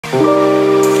Hi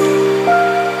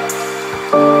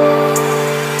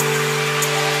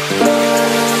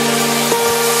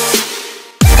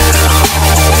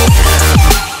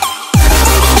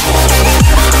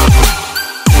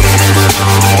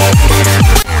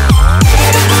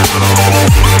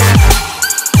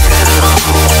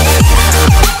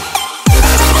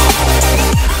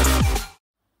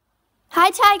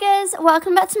Tigers,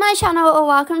 welcome back to my channel, or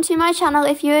welcome to my channel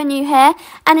if you are new here.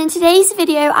 And in today's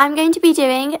video I'm going to be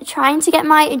trying to get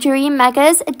my dream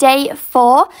megas day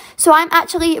 4. So I'm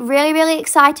actually really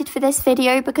excited for this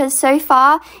video because so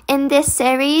far in this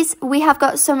series we have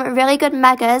got some really good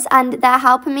megas and they're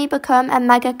helping me become a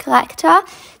mega collector.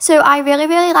 So I really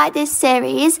like this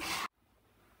series.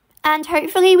 And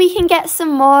hopefully we can get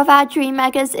some more of our dream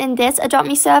megas in this Adopt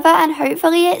Me server, and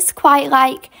hopefully it's quite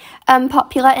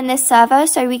popular in this server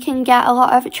so we can get a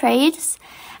lot of trades.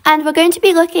 And we're going to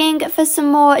be looking for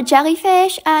some more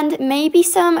jellyfish and maybe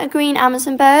some green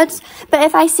Amazon birds. But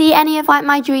if I see any of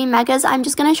my dream megas, I'm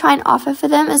just going to try and offer for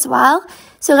them as well.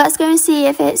 So let's go and see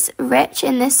if it's rich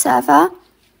in this server.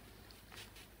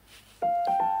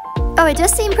 Oh, it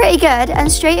does seem pretty good,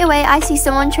 and straight away I see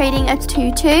someone trading a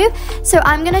tutu. So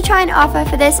I'm going to try and offer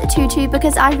for this tutu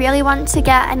because I really want to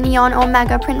get a neon or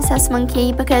mega princess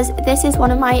monkey because this is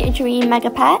one of my dream mega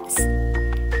pets.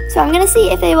 So I'm going to see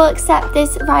if they will accept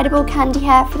this rideable candy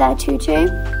hair for their tutu.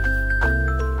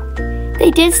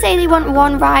 They did say they want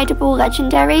one rideable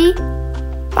legendary,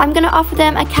 but I'm going to offer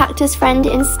them a cactus friend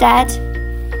instead.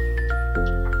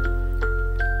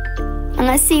 And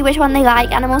let's see which one they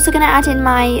like, and I'm also going to add in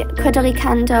my cuddly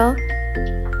candle.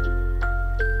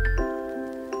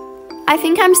 I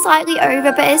think I'm slightly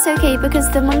over, but it's okay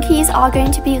because the monkeys are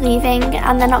going to be leaving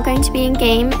and they're not going to be in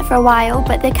game for a while,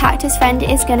 but the cactus friend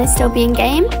is going to still be in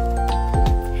game.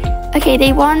 Okay,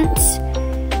 they want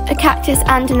a cactus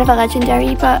and another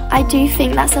legendary, but I do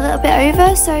think that's a little bit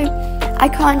over, so I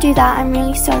can't do that. I'm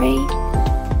really sorry.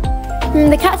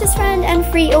 The cactus friend and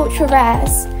 3 ultra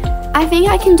rares. I think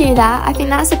I can do that. I think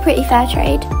that's a pretty fair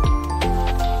trade.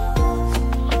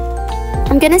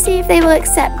 I'm going to see if they will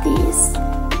accept these.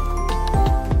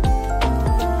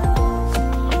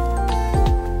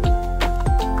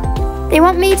 They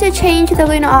want me to change the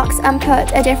Lunar Ox and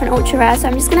put a different ultra rare, so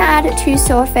I'm just going to add 2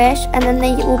 swordfish, and then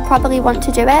they will probably want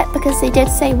to do it because they did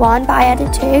say 1, but I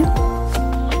added 2.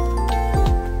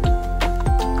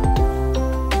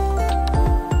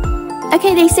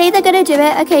 Okay, they say they're going to do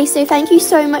it. Okay, so thank you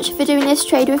so much for doing this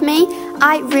trade with me.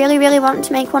 I really want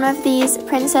to make one of these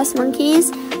princess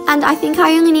monkeys, and I think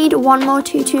I only need 1 more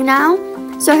tutu now,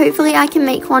 so hopefully I can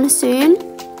make one soon.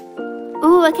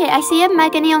 Ooh, okay, I see a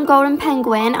mega neon golden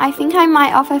penguin. I think I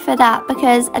might offer for that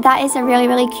because that is a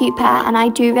really cute pair, and I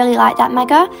do really like that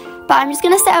mega. But I'm just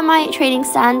going to set up my trading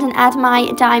stand and add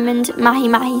my diamond mahi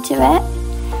to it.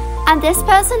 And this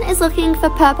person is looking for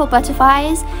purple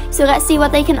butterflies, so let's see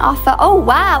what they can offer. Oh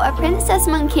wow, a princess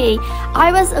monkey.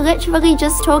 I was literally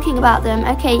just talking about them.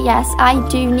 Okay, yes, I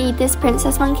do need this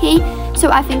princess monkey, so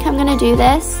I think I'm going to do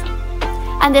this.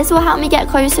 And this will help me get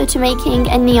closer to making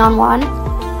a neon one.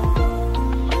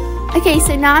 Okay,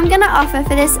 so now I'm going to offer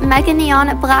for this mega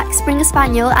neon black Springer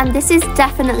Spaniel, and this is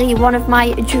definitely one of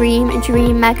my dream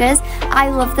megas. I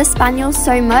love the Spaniel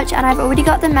so much, and I've already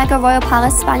got the mega Royal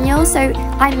Palace Spaniel, so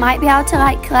I might be able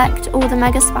to collect all the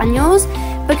mega Spaniels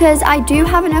because I do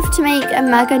have enough to make a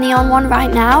mega neon one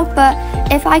right now, but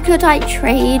if I could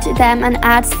trade them and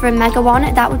add for a mega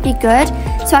one, that would be good.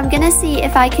 So I'm going to see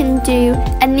if I can do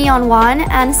a neon one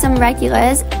and some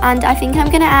regulars, and I think I'm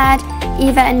going to add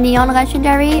either a neon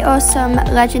legendary or some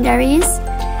legendaries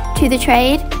to the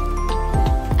trade.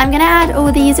 I'm going to add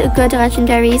all these good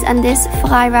legendaries and this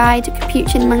fly ride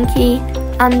capuchin monkey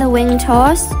and the winged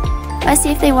horse. Let's see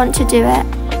if they want to do it.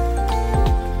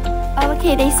 Oh,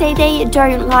 okay, they say they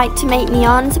don't like to make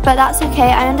neons, but that's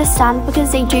okay, I understand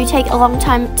because they do take a long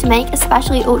time to make,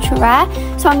 especially ultra rare.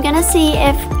 So I'm going to see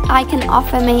if I can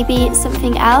offer maybe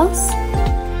something else.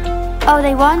 Oh,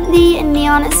 they want the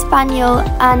neon spaniel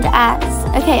and ads.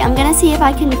 Okay, I'm going to see if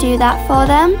I can do that for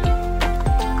them.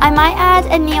 I might add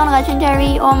a neon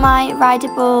legendary or my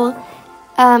rideable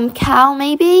cow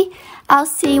maybe. I'll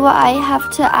see what I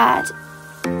have to add.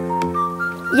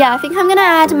 Yeah, I think I'm going to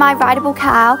add my rideable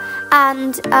cow,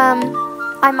 and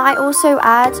I might also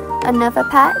add another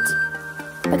pet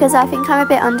because I think I'm a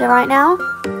bit under right now.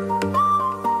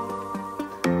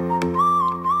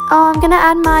 Oh, I'm going to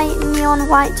add my neon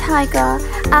white tiger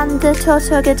and the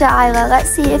Tortuga de Isla. Let's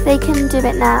see if they can do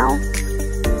it now.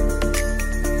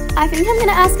 I think I'm going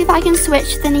to ask if I can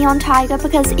switch the neon tiger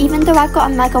because even though I've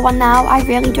got a mega one now, I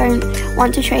really don't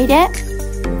want to trade it.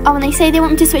 Oh, and they say they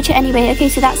want me to switch it anyway. Okay,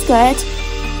 so that's good.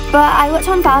 But I looked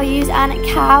on values and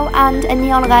cow and a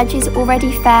neon ledge is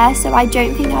already fair, so I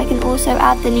don't think I can also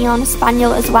add the neon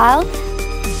spaniel as well.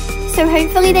 So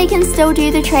hopefully they can still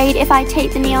do the trade if I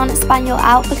take the neon spaniel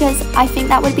out, because I think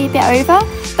that would be a bit over.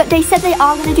 But they said they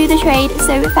are going to do the trade,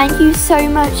 so thank you so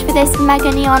much for this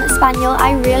mega neon spaniel.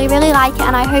 I really like it,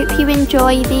 and I hope you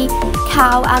enjoy the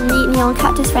cow and the neon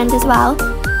cactus friend as well.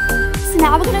 So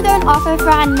now we're going to go and offer for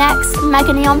our next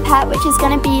mega neon pet, which is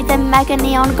going to be the mega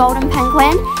neon golden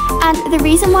penguin. And the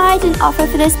reason why I didn't offer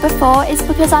for this before is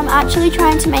because I'm actually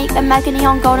trying to make a mega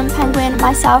neon golden penguin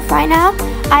myself right now.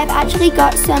 I've actually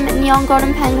got some neon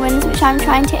golden penguins which I'm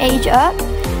trying to age up,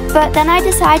 but then I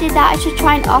decided that I should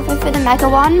try and offer for the mega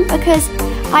one, because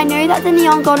I know that the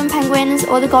neon golden penguins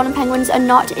or the golden penguins are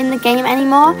not in the game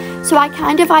anymore, so I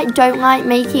kind of don't like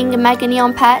making mega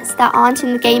neon pets that aren't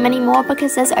in the game anymore,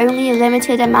 because there's only a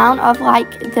limited amount of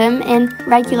them in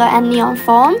regular and neon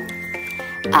form.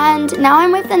 And now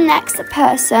I'm with the next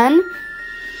person.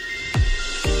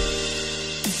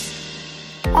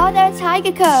 Oh, they're a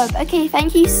tiger cub. Okay,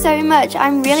 thank you so much.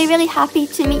 I'm really happy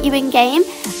to meet you in game,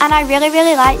 and I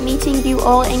really like meeting you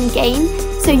all in game.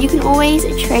 So you can always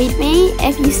trade me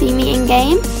if you see me in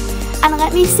game. And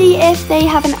let me see if they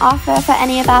have an offer for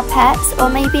any of our pets, or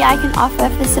maybe I can offer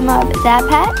for some of their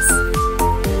pets.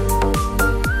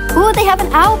 Oh, they have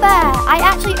an owlbear. I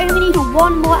actually only need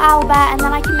one more owlbear, and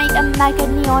then I can make a mega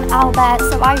neon owlbear.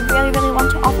 So I really want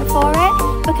to offer for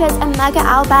it, because a mega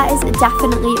owlbear is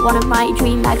definitely one of my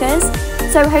dream megas.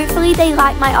 So hopefully they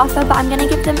like my offer, but I'm going to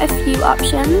give them a few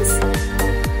options.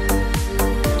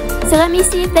 So let me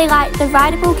see if they like the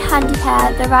rideable candy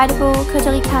pear, the rideable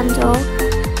cuddly candle,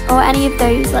 or any of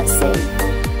those. Let's see.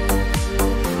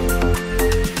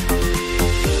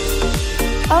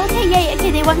 Okay, yay,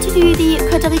 okay, they want to do the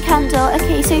cuddly candle.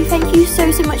 Okay, so thank you so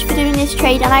much for doing this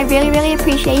trade, and I really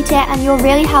appreciate it, and you're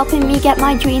really helping me get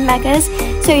my dream megas,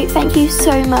 so thank you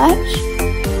so much.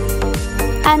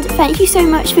 And thank you so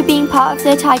much for being part of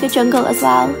the tiger jungle as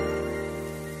well.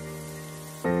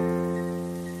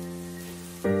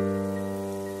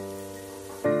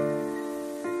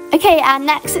 Okay, our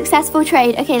next successful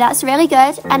trade. Okay, that's really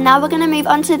good. And now we're going to move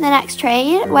on to the next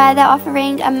trade, where they're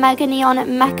offering a mega neon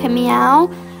mecha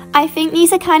meow. I think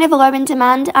these are kind of low in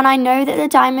demand, and I know that the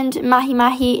diamond mahi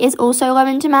mahi is also low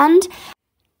in demand,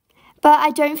 but I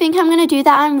don't think I'm going to do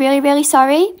that. I'm really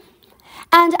sorry.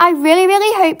 And I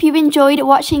really hope you enjoyed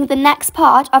watching the next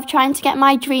part of trying to get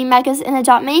my dream megas in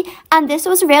Adopt Me. And this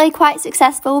was really quite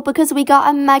successful, because we got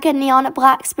a mega neon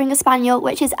black Springer Spaniel,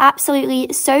 which is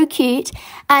absolutely so cute.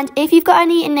 And if you've got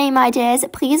any name ideas,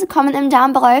 please comment them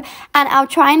down below, and I'll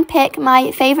try and pick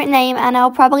my favourite name, and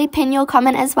I'll probably pin your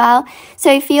comment as well.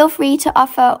 So feel free to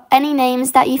offer any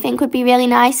names that you think would be really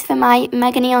nice for my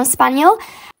mega neon spaniel.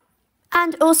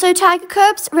 And also, Tiger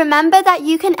Cubs, remember that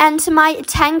you can enter my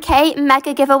 10k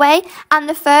mega giveaway, and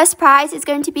the first prize is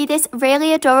going to be this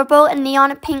really adorable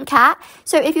neon pink cat.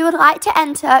 So if you would like to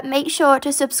enter, make sure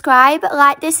to subscribe,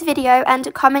 like this video,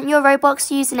 and comment your Roblox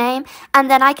username,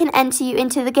 and then I can enter you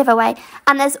into the giveaway.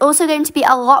 And there's also going to be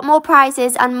a lot more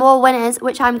prizes and more winners,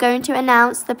 which I'm going to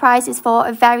announce the prizes for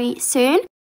very soon.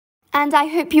 And I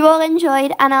hope you all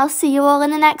enjoyed, and I'll see you all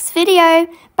in the next video.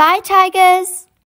 Bye, Tigers!